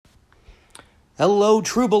Hello,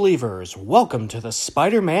 true believers. Welcome to the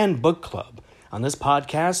Spider-Man Book Club. On this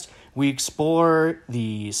podcast, we explore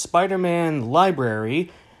the Spider-Man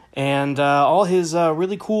library and all his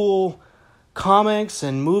really cool comics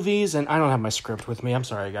and movies. And I don't have my script with me. I'm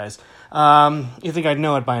sorry, guys. You think I'd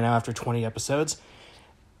know it by now after 20 episodes.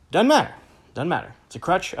 Doesn't matter. It's a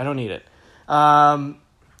crutch. I don't need it.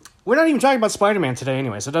 We're not even talking about Spider-Man today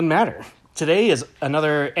anyway, so it doesn't matter. Today is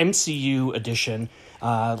another MCU edition.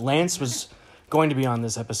 Lance was going to be on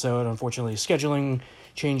this episode. Unfortunately, scheduling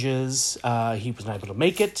changes. He was not able to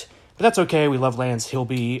make it, but that's okay. We love Lance. He'll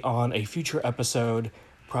be on a future episode,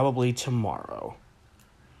 probably tomorrow.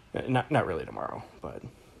 Not really tomorrow, but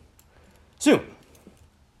soon.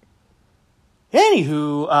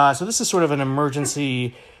 Anywho, so this is sort of an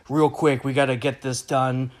emergency, real quick. We got to get this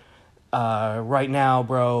done right now,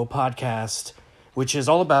 bro. Podcast, which is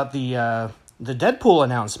all about the Deadpool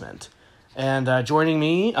announcement. And joining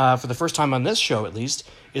me, for the first time on this show at least,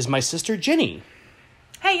 is my sister Ginny.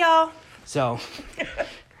 Hey, y'all. So,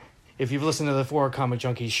 if you've listened to the 4 Comic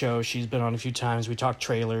Junkies show, she's been on a few times. We talked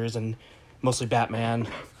trailers and mostly Batman.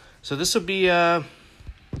 So this will be a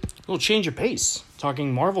little change of pace,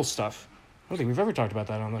 talking Marvel stuff. I don't think we've ever talked about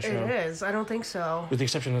that on the show. It is. I don't think so. With the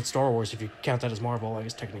exception of Star Wars, if you count that as Marvel. I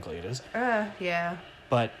guess technically it is. Yeah.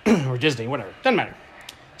 But, or Disney, whatever. Doesn't matter.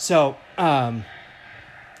 So,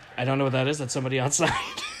 I don't know what that is. That's somebody outside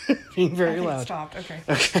being very loud. It stopped. Okay.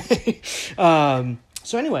 Okay.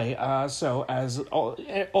 So anyway, so as all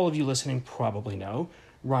of you listening probably know,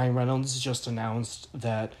 Ryan Reynolds just announced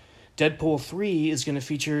that Deadpool 3 is going to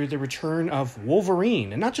feature the return of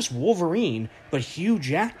Wolverine. And not just Wolverine, but Hugh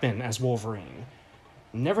Jackman as Wolverine.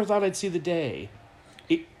 Never thought I'd see the day.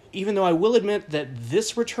 Even though I will admit that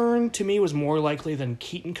this return, to me, was more likely than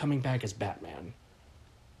Keaton coming back as Batman.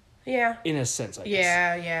 Yeah. In a sense, I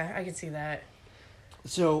guess. Yeah, I can see that.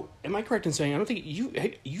 So, am I correct in saying, I don't think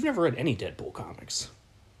you've never read any Deadpool comics?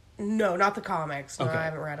 No, not the comics. No, Okay. I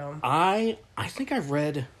haven't read them. I think I've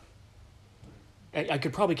read... I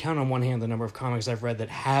could probably count on one hand the number of comics I've read that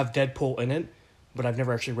have Deadpool in it, but I've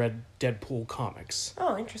never actually read Deadpool comics.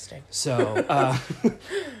 Oh, interesting. So,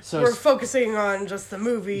 we're focusing on just the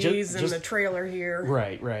movies just and the trailer here.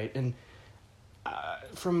 Right. And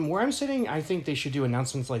from where I'm sitting, I think they should do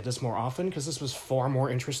announcements like this more often, because this was far more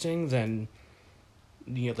interesting than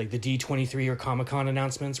like the D23 or Comic-Con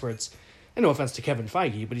announcements, where it's, and no offense to Kevin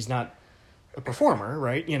Feige, but he's not a performer,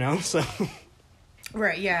 right? You know, so...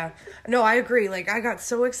 Right, yeah. No, I agree. Like, I got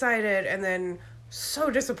so excited and then so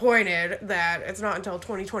disappointed that it's not until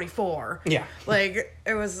 2024. Yeah. Like,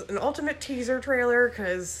 it was an ultimate teaser trailer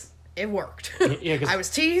because it worked. Yeah, I was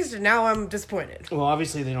teased and now I'm disappointed. Well,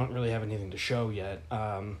 obviously they don't really have anything to show yet.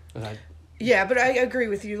 Yeah, but I agree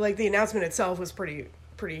with you. Like, the announcement itself was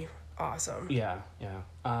pretty awesome. Yeah.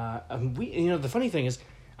 The funny thing is,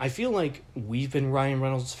 I feel like we've been Ryan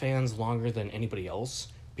Reynolds fans longer than anybody else,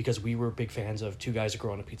 because we were big fans of Two Guys That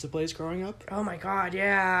Grow on a Pizza Place growing up. Oh my god,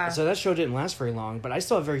 yeah. So that show didn't last very long, but I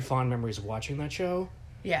still have very fond memories of watching that show.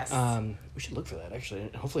 Yes. We should look for that, actually.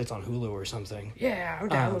 Hopefully it's on Hulu or something. Yeah, I'm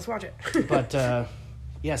down. Let's watch it. But,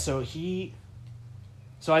 yeah, so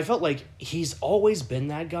I felt like he's always been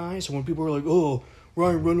that guy. So when people were like, oh,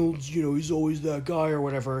 Ryan Reynolds, he's always that guy or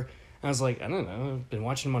whatever, I was like, I don't know. I've been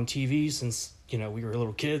watching him on TV since, we were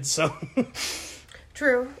little kids, so...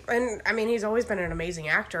 True. And, I mean, he's always been an amazing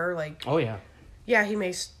actor. Like, oh, yeah. Yeah, he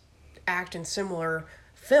may act in similar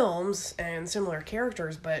films and similar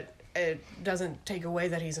characters, but it doesn't take away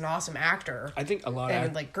that he's an awesome actor. I think a lot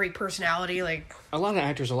of... like, great personality, like... A lot of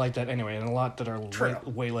actors are like that anyway, and a lot that are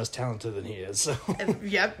way less talented than he is, so...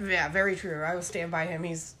 Yep, yeah, very true. I will stand by him.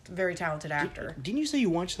 He's a very talented actor. Didn't you say you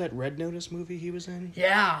watched that Red Notice movie he was in?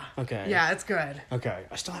 Yeah. Okay. Yeah, it's good. Okay.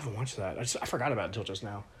 I still haven't watched that. I forgot about it until just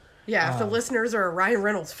now. Yeah, if the listeners are a Ryan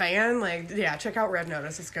Reynolds fan, check out Red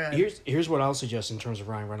Notice. It's good. Here's what I'll suggest in terms of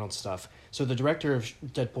Ryan Reynolds stuff. So the director of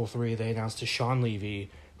Deadpool 3, they announced to Sean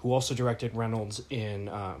Levy, who also directed Reynolds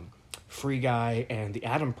in Free Guy and The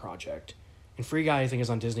Adam Project. And Free Guy, I think,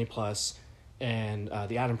 is on Disney+, and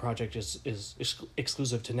The Adam Project is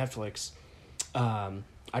exclusive to Netflix.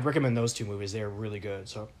 I'd recommend those 2 movies. They're really good,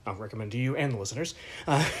 so I'll recommend to you and the listeners.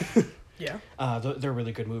 Yeah. They're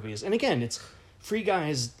really good movies. And again, it's... Free Guy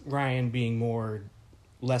is Ryan being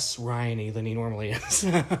less Ryan-y than he normally is.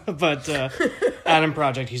 But Adam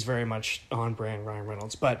Project, he's very much on brand Ryan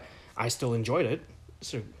Reynolds. But I still enjoyed it.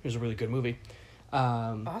 So it was a really good movie.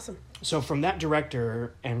 Awesome. So from that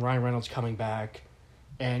director and Ryan Reynolds coming back,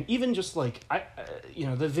 and even just like,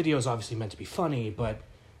 the video is obviously meant to be funny, but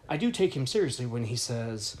I do take him seriously when he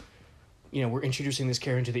says, we're introducing this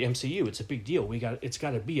character into the MCU. It's a big deal. It's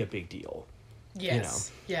got to be a big deal.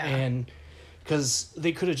 Yes. Yeah. And... because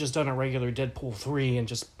they could have just done a regular Deadpool 3 and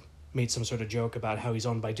just made some sort of joke about how he's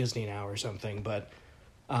owned by Disney now or something, but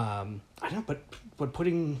I don't know, but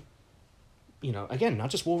putting, again, not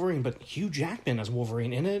just Wolverine, but Hugh Jackman as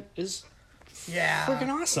Wolverine in it is freaking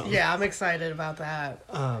awesome. Yeah, I'm excited about that.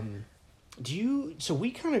 So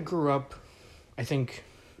we kind of grew up, I think,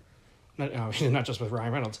 not just with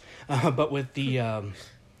Ryan Reynolds, but with the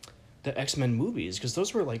X-Men movies, because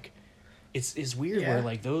those were like, it's weird where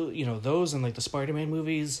like those and like the Spider-Man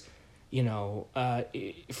movies,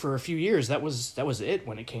 for a few years that was it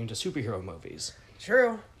when it came to superhero movies.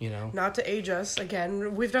 True. Not to age us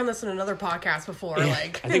again. We've done this in another podcast before. Yeah.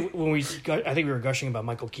 Like, I think we were gushing about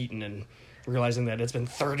Michael Keaton and realizing that it's been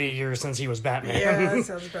 30 years since he was Batman. Yeah, that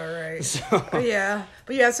sounds about right.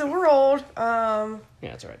 So we're old.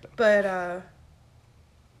 Yeah, it's all right though. But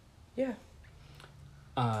yeah.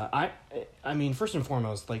 I mean, first and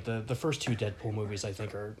foremost, like the first two Deadpool movies, I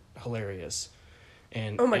think are hilarious,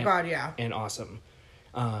 and oh my god, yeah, and awesome,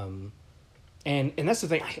 and that's the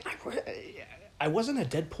thing. I wasn't a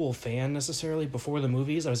Deadpool fan necessarily before the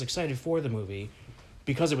movies. I was excited for the movie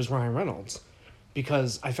because it was Ryan Reynolds,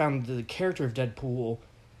 because I found the character of Deadpool,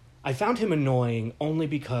 I found him annoying only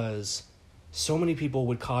because so many people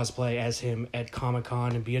would cosplay as him at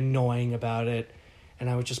Comic-Con and be annoying about it. And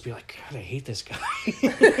I would just be like, God, I hate this guy.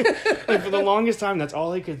 Like, for the longest time, that's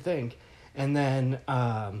all I could think. And then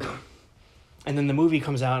the movie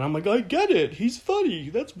comes out, and I'm like, I get it. He's funny.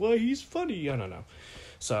 That's why he's funny. I don't know.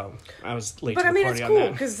 So I was late to the party on that. But I mean, it's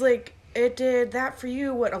cool because like it did that for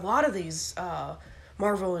you. What a lot of these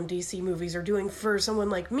Marvel and DC movies are doing for someone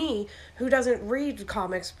like me who doesn't read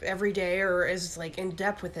comics every day or is like in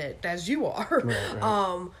depth with it as you are.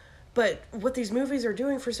 Right. But what these movies are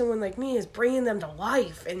doing for someone like me is bringing them to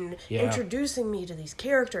life and introducing me to these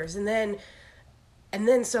characters. And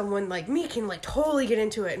then someone like me can like totally get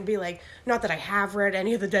into it and be like, not that I have read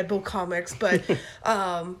any of the Deadpool comics, but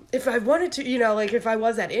if I wanted to, like if I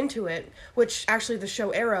was that into it, which actually the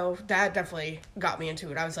show Arrow, that definitely got me into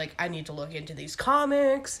it. I was like, I need to look into these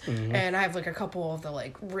comics. Mm-hmm. And I have like a couple of the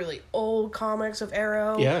like really old comics of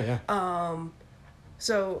Arrow. Yeah.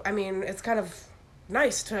 So, I mean, it's kind of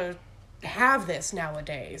nice to have this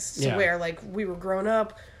nowadays where like we were growing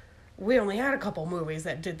up, we only had a couple movies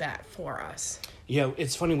that did that for us. Yeah,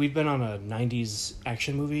 it's funny, we've been on a 90s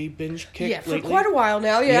action movie binge kick for quite a while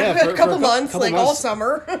now. For a couple months, all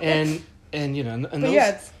summer. and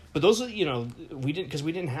those we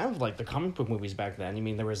didn't have like the comic book movies back then. I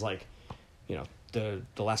mean, there was like the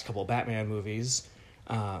last couple of Batman movies,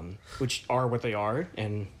 which are what they are,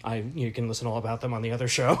 and you can listen all about them on the other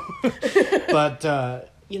show. But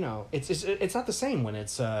it's not the same when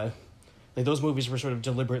it's like those movies were sort of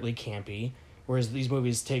deliberately campy, whereas these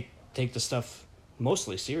movies take the stuff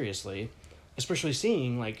mostly seriously. Especially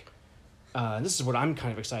seeing like this is what I'm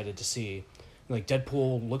kind of excited to see. Like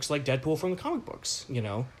Deadpool looks like Deadpool from the comic books.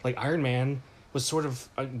 Like Iron Man was sort of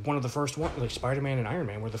one of the first ones. Like Spider-Man and Iron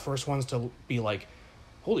Man were the first ones to be like,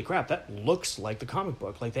 holy crap, that looks like the comic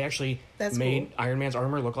book. Like, they actually made cool. Iron Man's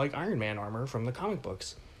armor look like Iron Man armor from the comic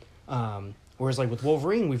books. Whereas, like, with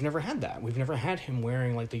Wolverine, we've never had that. We've never had him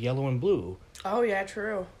wearing, like, the yellow and blue. Oh, yeah,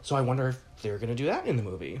 true. So I wonder if they're going to do that in the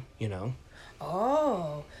movie,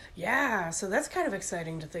 Oh, yeah. So that's kind of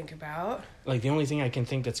exciting to think about. Like, the only thing I can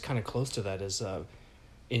think that's kind of close to that is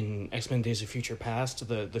in X-Men Days of Future Past,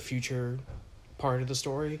 the future part of the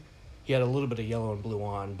story, he had a little bit of yellow and blue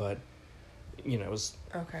on, but... it was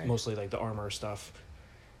mostly like the armor stuff.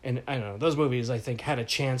 And I don't know, those movies I think had a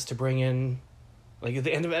chance to bring in, like at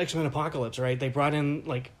the end of X-Men Apocalypse, right? They brought in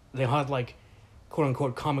they had quote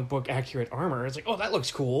unquote comic book accurate armor. It's like, oh, that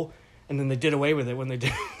looks cool. And then they did away with it when they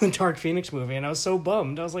did the Dark Phoenix movie, and I was so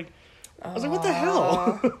bummed. I was like, what the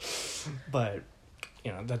hell? But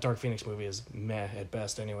that Dark Phoenix movie is meh at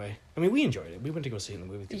best anyway. I mean, we enjoyed it. We went to go see it in the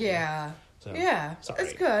movie theater. Yeah. So, yeah.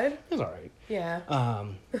 It's good. It was alright. Yeah.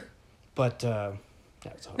 But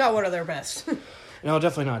not one of their best. No,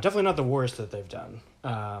 definitely not. Definitely not the worst that they've done.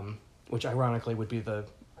 Which ironically would be the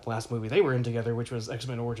last movie they were in together, which was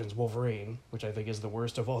X-Men Origins Wolverine, which I think is the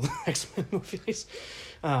worst of all the X-Men movies.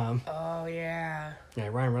 Oh yeah. Yeah,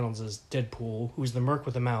 Ryan Reynolds is Deadpool, who's the merc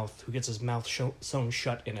with a mouth, who gets his mouth sewn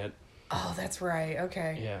shut in it. Oh, that's right.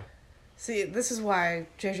 Okay. Yeah. See, this is why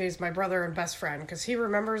JJ's my brother and best friend, because he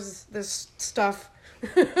remembers this stuff.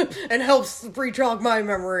 And helps re-jog my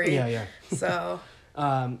memory. Yeah. So,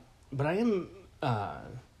 but I am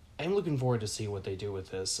looking forward to see what they do with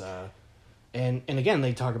this. And again,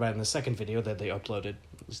 they talk about it in the second video that they uploaded,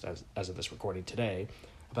 at least as of this recording today,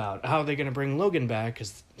 about how they're going to bring Logan back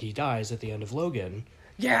because he dies at the end of Logan.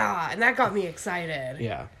 Yeah, and that got me excited.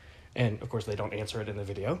 Yeah, And, of course, they don't answer it in the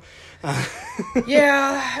video.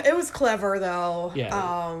 Yeah, it was clever, though.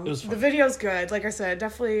 Yeah, it was fun. The video's good. Like I said,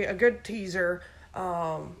 definitely a good teaser.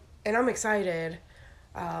 And I'm excited.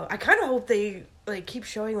 I kind of hope they, like, keep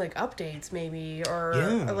showing, like, updates, maybe. Or,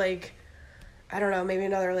 like, I don't know, maybe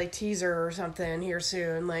another, like, teaser or something here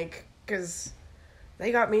soon. Like, because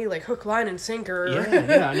they got me, like, hook, line, and sinker.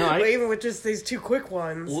 Yeah, no, even with just these 2 quick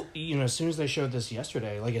ones. Well, you know, as soon as they showed this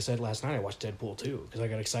yesterday, like I said last night, I watched Deadpool 2, because I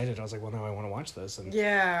got excited. I was like, well, now I want to watch this. And,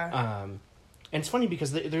 yeah. and it's funny,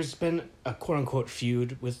 because there's been a quote-unquote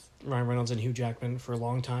feud with Ryan Reynolds and Hugh Jackman for a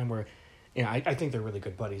long time, where, you know, I think they're really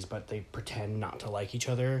good buddies, but they pretend not to like each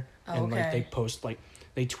other. Oh, and, okay. like, they post, like,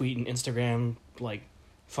 they tweet and Instagram, like,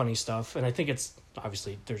 funny stuff. And I think it's,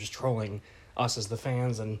 obviously, they're just trolling us as the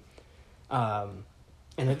fans, and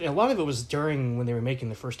a lot of it was during when they were making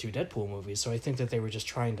the first 2 Deadpool movies, so I think that they were just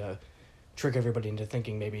trying to trick everybody into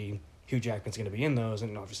thinking maybe Hugh Jackman's going to be in those,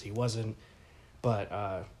 and obviously he wasn't. But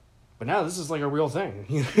now this is like a real thing.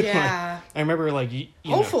 Yeah. Like, I remember, like, you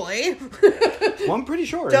hopefully. Well, I'm pretty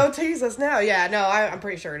sure. Don't tease us now. Yeah, no, I'm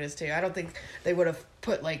pretty sure it is too. I don't think they would have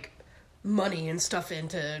put, like, money and stuff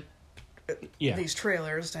into these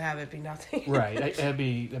trailers to have it be nothing. Right. That'd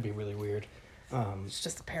be really weird. It's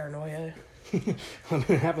just the paranoia. When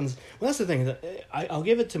it happens. Well, that's the thing. I'll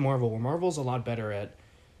give it to Marvel. Where Marvel's a lot better at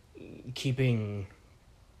keeping.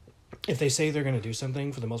 If they say they're going to do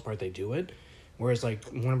something, for the most part, they do it. Whereas, like,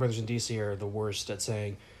 Warner Brothers and DC are the worst at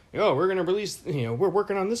saying, "Oh, we're going to release. You know, we're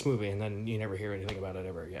working on this movie," and then you never hear anything about it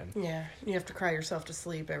ever again. Yeah, you have to cry yourself to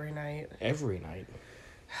sleep every night. Every night.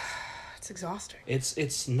 It's exhausting.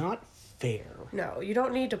 It's not fair. No, you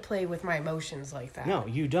don't need to play with my emotions like that. No,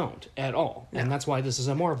 you don't at all. No. And that's why this is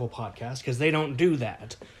a Marvel podcast, because they don't do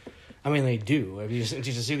that. I mean, they do. Did you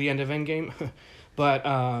just see the end of Endgame? But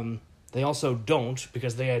they also don't,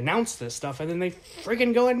 because they announce this stuff and then they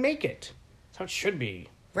friggin' go and make it. That's how it should be.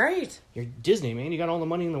 Right. You're Disney, man. You got all the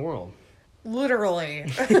money in the world. Literally.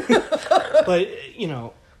 But, you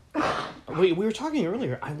know, we were talking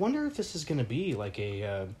earlier. I wonder if this is going to be like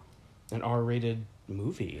an R-rated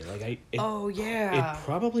movie. Like, oh, yeah. It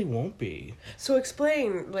probably won't be. So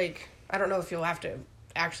explain, like, I don't know if you'll have to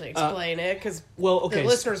actually explain it, because the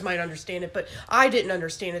listeners might understand it, but I didn't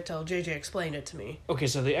understand it till JJ explained it to me. Okay,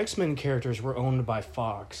 so the X-Men characters were owned by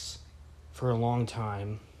Fox for a long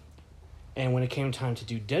time, and when it came time to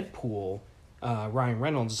do Deadpool, Ryan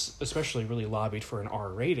Reynolds especially really lobbied for an R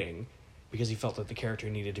rating, because he felt that the character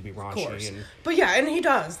needed to be raunchy. Of course. But yeah, and he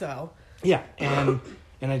does, though. Yeah, and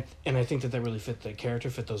I think that really fit the character,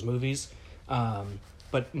 fit those movies.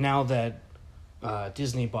 But now that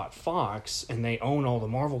Disney bought Fox and they own all the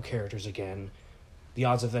Marvel characters again, the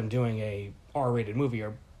odds of them doing a R-rated movie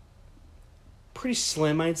are pretty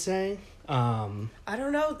slim, I'd say. I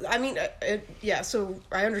don't know. I mean, yeah, so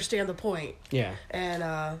I understand the point. Yeah.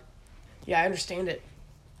 And, yeah, I understand it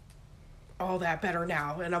all that better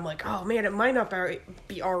now. And I'm like, oh, man, it might not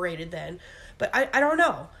be R-rated then. But I don't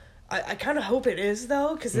know. I kind of hope it is,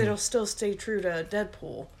 though, because it'll still stay true to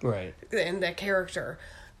Deadpool. Right. And that character.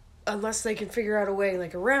 Unless they can figure out a way,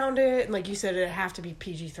 like, around it. And like you said, it'd have to be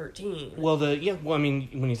PG-13. Well, I mean,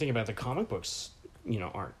 when you think about it, the comic books, you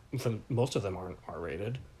know, most of them aren't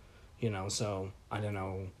R-rated. You know, so, I don't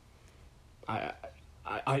know.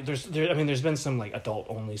 There's been some, like,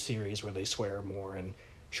 adult-only series where they swear more and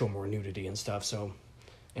show more nudity and stuff, so,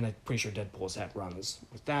 and I'm pretty sure Deadpool's had runs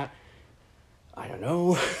with that. I don't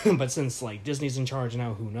know, but since, like, Disney's in charge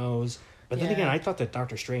now, who knows? But then again, I thought that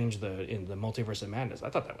Doctor Strange, in the Multiverse of Madness, I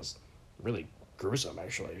thought that was really gruesome,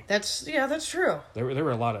 actually. That's true. There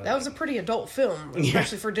were a lot of... That was a pretty adult film,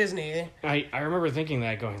 especially for Disney. I remember thinking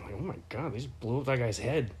that, going like, oh my god, they just blew up that guy's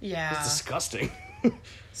head. Yeah. It's disgusting.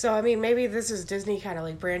 So, I mean, maybe this is Disney kind of,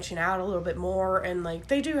 like, branching out a little bit more, and, like,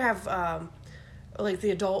 they do have, like,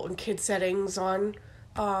 the adult and kid settings on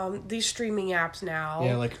these streaming apps now.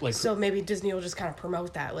 Yeah, like... So maybe Disney will just kind of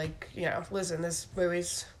promote that, like, you know, listen, this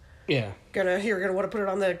movie's... Yeah. You're gonna want to put it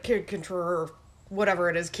on the kid control, or whatever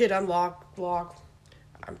it is, kid unlock, lock.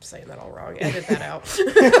 I'm saying that all wrong. Edit that out.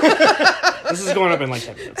 This is going up in like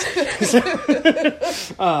 10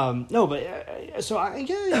 minutes. No, but so I mean,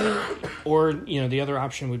 or you know, the other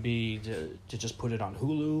option would be to just put it on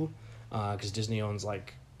Hulu, because Disney owns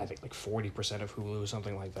like I think like 40% of Hulu,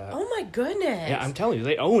 something like that. Oh my goodness! Yeah, I'm telling you,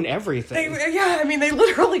 they own everything. I mean, they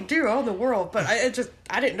literally do own the world. But I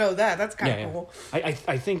didn't know that. That's kind of cool. I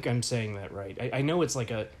think I'm saying that right. I know it's like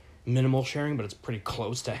a minimal sharing, but it's pretty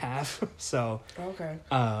close to half. So okay.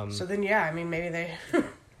 So then, I mean, maybe they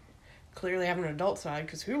clearly have an adult side,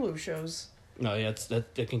 because Hulu shows. No, yeah,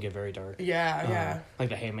 it can get very dark. Yeah. Like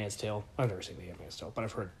The Handmaid's Tale. I've never seen The Handmaid's Tale, but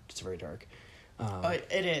I've heard it's very dark.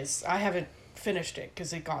 It is. I haven't finished it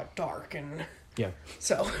because it got dark and... Yeah.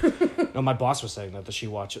 So. No, my boss was saying that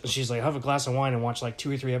she's like, have a glass of wine and watch like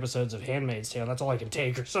 2 or 3 episodes of Handmaid's Tale. That's all I can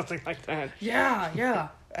take, or something like that. Yeah.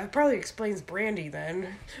 That probably explains Brandy then.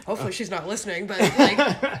 Hopefully she's not listening, but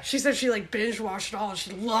like, she said she like binge watched it all and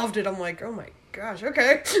she loved it. I'm like, oh my gosh,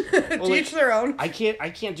 okay. Well, to each their own. I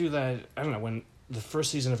can't do that. I don't know, when the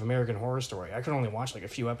first season of American Horror Story, I could only watch like a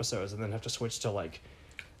few episodes and then have to switch to like,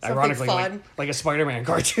 something ironically, fun. like a Spider-Man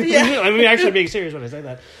cartoon. Yeah. I mean, actually being serious when I say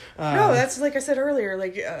that. No, that's like I said earlier,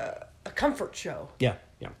 like a comfort show. Yeah.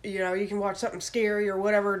 You know, you can watch something scary or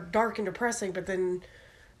whatever, dark and depressing, but then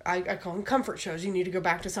I call them comfort shows. You need to go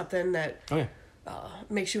back to something that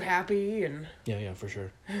makes you happy. And Yeah, for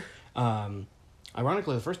sure.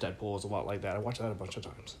 Ironically, the first Deadpool is a lot like that. I watched that a bunch of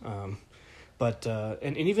times. But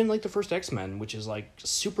even like the first X-Men, which is like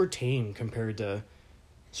super tame compared to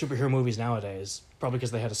superhero movies nowadays, probably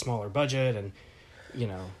because they had a smaller budget and, you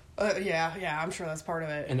know. Yeah, I'm sure that's part of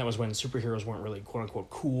it. And that was when superheroes weren't really quote unquote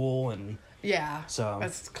cool, and yeah, so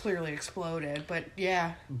that's clearly exploded. But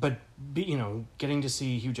yeah, but getting to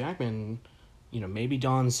see Hugh Jackman, maybe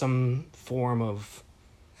don some form of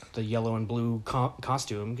the yellow and blue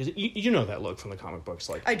costume, because you know that look from the comic books.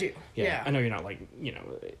 Like I do. Yeah. I know you're not like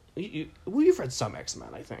you've read some X-Men,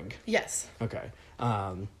 I think. Yes. Okay.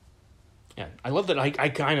 Yeah, I love that. I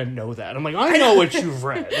kind of know that. I'm like, I know what you've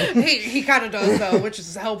read. he kind of does though, which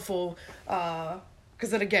is helpful.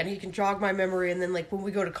 Because then again, he can jog my memory, and then like when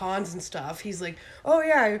we go to cons and stuff, he's like, "Oh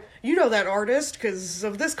yeah, you know that artist because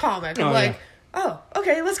of this comic." I'm like, "Oh,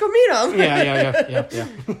 okay, let's go meet him." Yeah.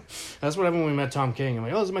 That's what happened when we met Tom King. I'm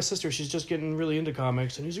like, "Oh, this is my sister. She's just getting really into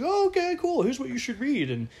comics," and he's like, "Oh, okay, cool. Here's what you should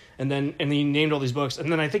read." And then he named all these books, and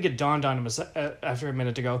then I think it dawned on him after a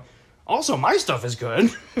minute to go, also, my stuff is good.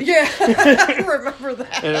 Yeah, I remember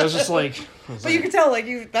that. And I was just like... But you could tell,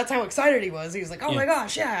 like, that's how excited he was. He was like, oh my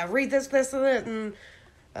gosh, yeah, read this, and that, and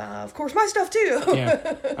of course my stuff too.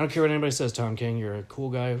 Yeah, I don't care what anybody says, Tom King. You're a cool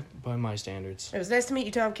guy by my standards. It was nice to meet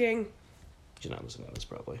you, Tom King. You're not listening to this,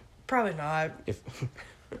 probably. Probably not.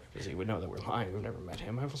 Because he would know that we're lying. We've never met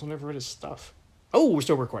him. I've also never read his stuff. Oh, we're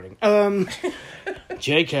still recording.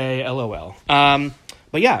 JK, LOL.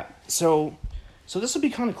 But yeah, So this would be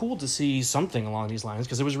kind of cool to see something along these lines,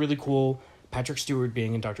 because it was really cool Patrick Stewart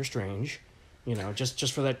being in Doctor Strange,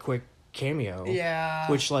 just for that quick cameo.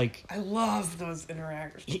 Yeah. Which, like... I love those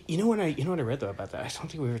interactions. You know what I read, though, about that? I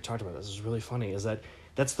don't think we ever talked about this. This is really funny, is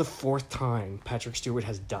that's the 4th time Patrick Stewart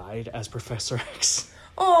has died as Professor X.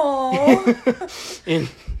 Oh. in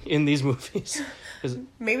these movies.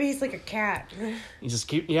 Maybe he's like a cat. You just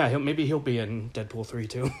keep... Yeah, maybe he'll be in Deadpool 3,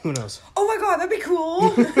 too. Who knows? Oh my god, that'd be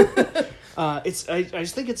cool. I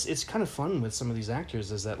just think it's kind of fun with some of these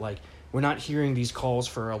actors, is that like we're not hearing these calls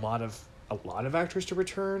for a lot of actors to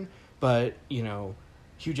return, but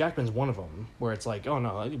Hugh Jackman's one of them, where it's like, oh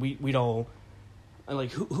no, we'd all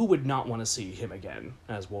like who would not want to see him again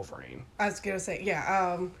as Wolverine? I was gonna say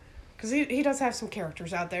because he does have some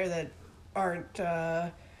characters out there that aren't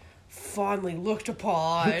fondly looked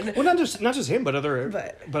upon. Well, not just him, but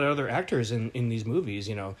other actors in these movies.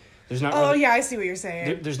 There's not. Oh really, yeah, I see what you're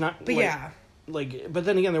saying. There's not. But yeah. But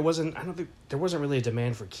then again, there wasn't. I don't think there wasn't really a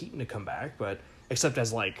demand for Keaton to come back, but except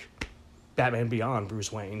as like Batman Beyond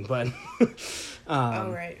Bruce Wayne. But oh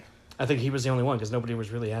right. I think he was the only one, because nobody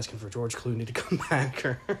was really asking for George Clooney to come back.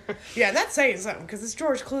 Yeah, that's saying something, because it's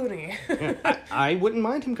George Clooney. Yeah, I wouldn't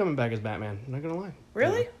mind him coming back as Batman. I'm not gonna lie.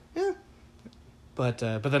 Really? Yeah. But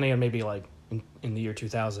then again, maybe like in the year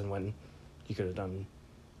 2000, when he could have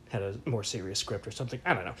had a more serious script or something.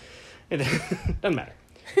 I don't know. It doesn't matter.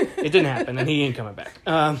 It didn't happen, and he ain't coming back.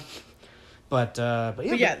 But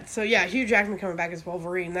yeah. So yeah, Hugh Jackman coming back as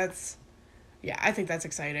Wolverine. I think that's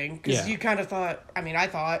exciting, because you kind of thought. I mean, I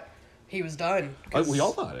thought he was done. We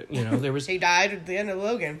all thought it. There was. He died at the end of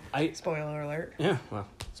Logan. Spoiler alert. Yeah. Well,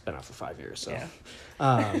 it's been out for 5 years, so. Yeah.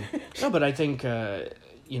 No, but I think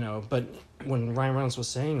but when Ryan Reynolds was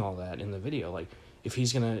saying all that in the video, like, if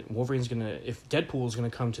if Deadpool's gonna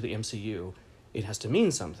come to the MCU, it has to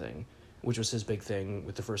mean something, which was his big thing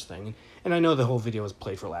with the first thing. And I know the whole video was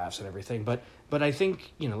played for laughs and everything, but I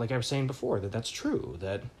think, like I was saying before, that's true,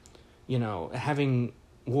 that, having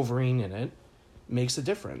Wolverine in it makes a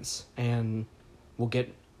difference, and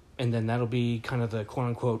then that'll be kind of the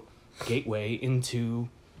quote-unquote gateway into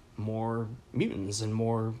more mutants and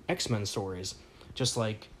more X-Men stories. Just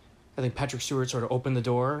like, I think Patrick Stewart sort of opened the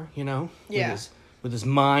door, Yeah. With his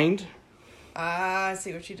mind. I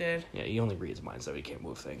see what you did. Yeah, he only reads minds, so he can't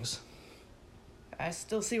move things. I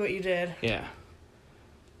still see what you did. Yeah.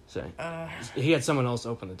 So, he had someone else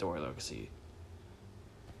open the door, though, because he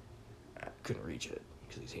couldn't reach it,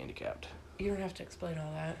 because he's handicapped. You don't have to explain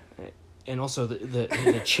all that. And also,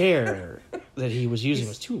 the chair that he was using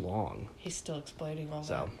was too long. He's still explaining all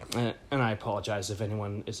So, that. and I apologize if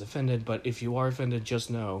anyone is offended, but if you are offended, just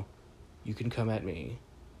know you can come at me,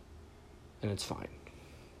 and it's fine.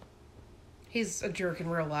 He's a jerk in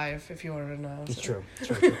real life, if you wanted to know. It's true. It's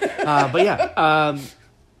very true. But yeah,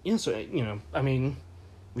 so, I mean,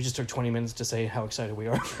 we just took 20 minutes to say how excited we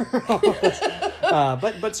are for all of this.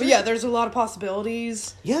 But yeah, there's a lot of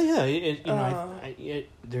possibilities. Yeah.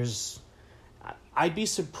 I'd be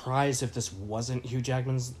surprised if this wasn't Hugh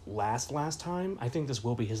Jackman's last time. I think this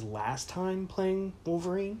will be his last time playing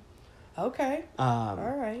Wolverine. Okay. All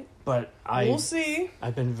right. But we'll see.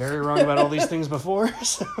 I've been very wrong about all these things before.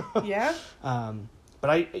 So. Yeah.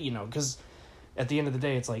 But because at the end of the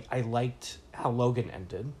day, it's like I liked how Logan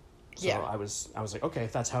ended. So yeah. I was like, okay,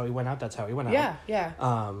 if that's how he went out, that's how he went out. Yeah. Yeah.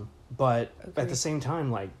 But Agreed. at the same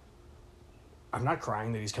time, like, I'm not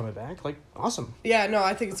crying that he's coming back. Like, awesome. Yeah. No,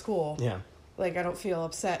 I think it's cool. Yeah. Like, I don't feel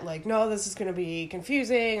upset. Like, no, this is going to be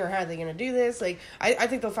confusing, or how are they going to do this? Like, I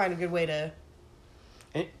think they'll find a good way to.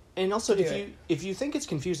 And also, if you think it's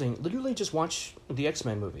confusing, literally just watch the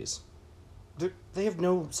X-Men movies. They have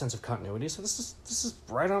no sense of continuity, so this is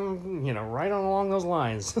right on along those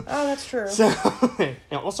lines. Oh, that's true. So,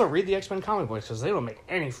 also read the X-Men comic books because they don't make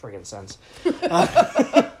any friggin' sense.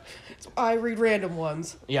 I read random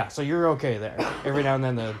ones. Yeah, so you're okay there. Every now and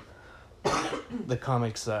then the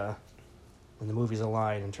comics and the movies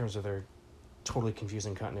align in terms of their totally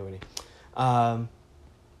confusing continuity.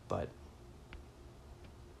 But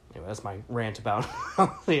anyway, that's my rant about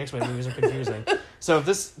how the X-Men movies are confusing. So if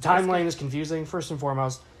this timeline is confusing, first and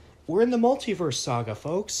foremost, we're in the multiverse saga,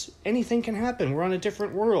 folks. Anything can happen. We're on a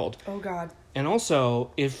different world. Oh, God. And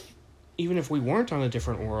also, even if we weren't on a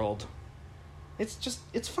different world,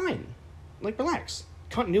 it's fine. Like, relax.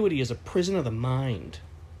 Continuity is a prison of the mind.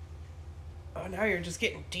 Oh, now you're just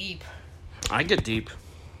getting deep. I get deep.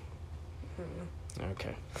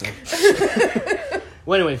 Okay.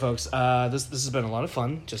 Well, anyway, folks, this has been a lot of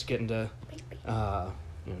fun. Just getting to,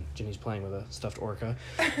 Ginny's playing with a stuffed orca.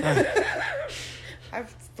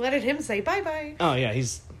 I've let him say bye-bye. Oh, yeah,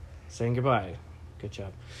 he's saying goodbye. Good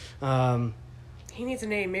job. He needs a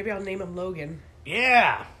name. Maybe I'll name him Logan.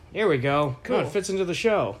 Yeah, here we go. Cool. Oh, it fits into the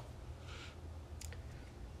show.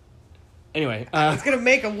 Anyway. It's going to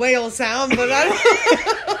make a whale sound, but I don't...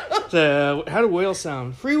 How do whales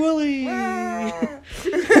sound? Free Willy!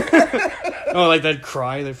 Oh, like that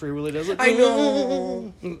cry that Free Willy does? Like, I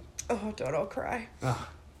know. Oh, don't all cry. Oh,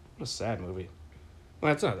 what a sad movie.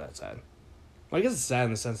 Well, it's not that sad. Well, I guess it's sad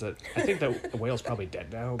in the sense that I think that the whale's probably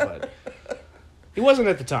dead now, but he wasn't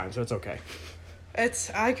at the time, so it's okay.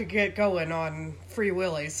 I could get going on Free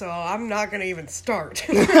Willy, so I'm not going to even start.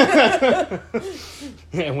 And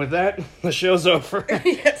with that, the show's over.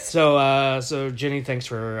 Yes. So Ginny, thanks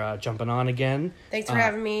for jumping on again. Thanks for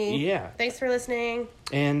having me. Yeah. Thanks for listening.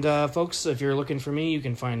 And folks, if you're looking for me, you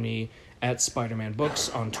can find me at Spider-Man Books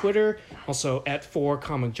on Twitter. Also at 4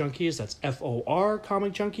 Comic Junkies. That's FOR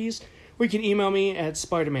Comic Junkies. Or you can email me at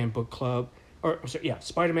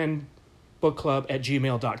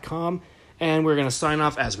spidermanbookclub@gmail.com. And we're going to sign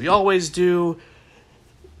off as we always do.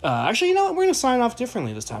 Actually, you know what? We're going to sign off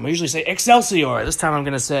differently this time. I usually say Excelsior. This time I'm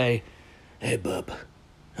going to say, hey, bub,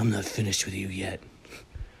 I'm not finished with you yet.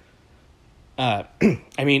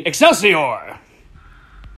 Excelsior!